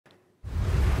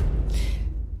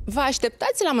Vă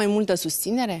așteptați la mai multă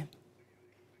susținere?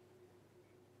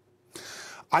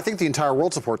 I think the entire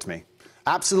world supports me.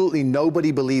 Absolutely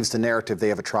nobody believes the narrative they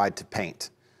ever tried to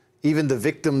paint. Even the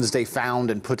victims they found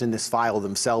and put in this file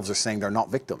themselves are saying they're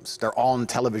not victims. They're on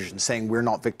television saying we're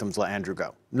not victims, let Andrew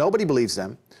go. Nobody believes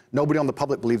them. Nobody on the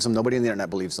public believes them. Nobody on the internet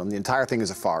believes them. The entire thing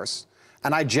is a farce.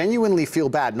 And I genuinely feel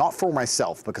bad, not for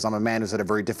myself, because I'm a man who's had a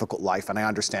very difficult life and I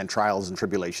understand trials and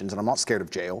tribulations and I'm not scared of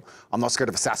jail. I'm not scared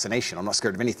of assassination. I'm not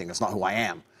scared of anything. It's not who I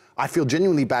am. I feel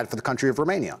genuinely bad for the country of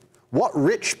Romania. What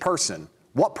rich person,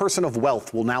 what person of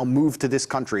wealth will now move to this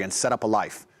country and set up a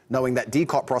life, knowing that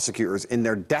DCOT prosecutors, in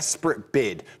their desperate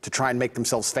bid to try and make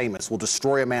themselves famous, will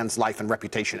destroy a man's life and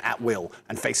reputation at will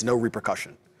and face no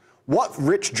repercussion? What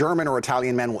rich German or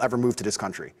Italian man will ever move to this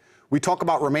country? We talk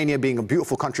about Romania being a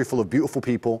beautiful country full of beautiful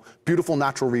people, beautiful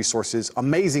natural resources,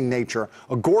 amazing nature,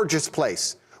 a gorgeous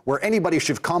place where anybody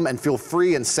should come and feel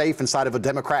free and safe inside of a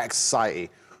democratic society.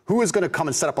 Who is going to come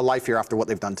and set up a life here after what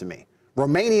they've done to me?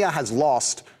 Romania has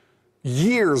lost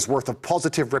years worth of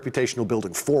positive reputational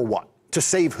building. For what? To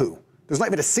save who? There's not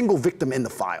even a single victim in the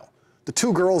file. The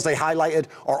two girls they highlighted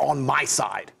are on my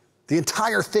side. The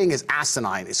entire thing is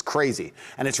asinine, it's crazy.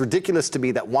 And it's ridiculous to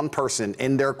me that one person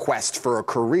in their quest for a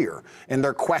career, in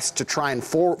their quest to try and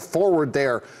forward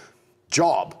their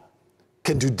job,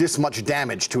 can do this much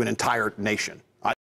damage to an entire nation.